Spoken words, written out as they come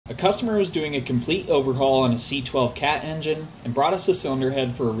A customer was doing a complete overhaul on a C12 cat engine and brought us the cylinder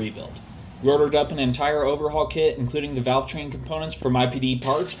head for a rebuild. We ordered up an entire overhaul kit, including the valve train components from IPD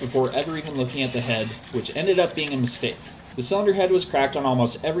parts, before ever even looking at the head, which ended up being a mistake. The cylinder head was cracked on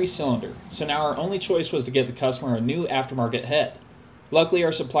almost every cylinder, so now our only choice was to get the customer a new aftermarket head. Luckily,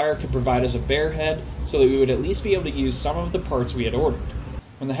 our supplier could provide us a bare head so that we would at least be able to use some of the parts we had ordered.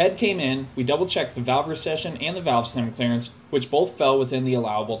 When the head came in, we double-checked the valve recession and the valve stem clearance, which both fell within the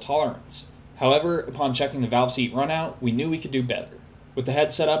allowable tolerance. However, upon checking the valve seat runout, we knew we could do better. With the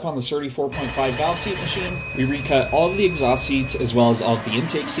head set up on the 34.5 valve seat machine, we recut all of the exhaust seats as well as all of the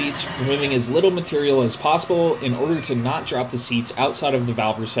intake seats, removing as little material as possible in order to not drop the seats outside of the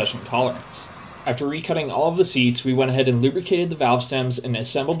valve recession tolerance. After recutting all of the seats, we went ahead and lubricated the valve stems and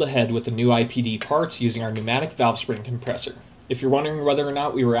assembled the head with the new IPD parts using our pneumatic valve spring compressor. If you're wondering whether or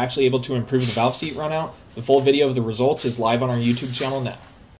not we were actually able to improve the valve seat runout, the full video of the results is live on our YouTube channel now.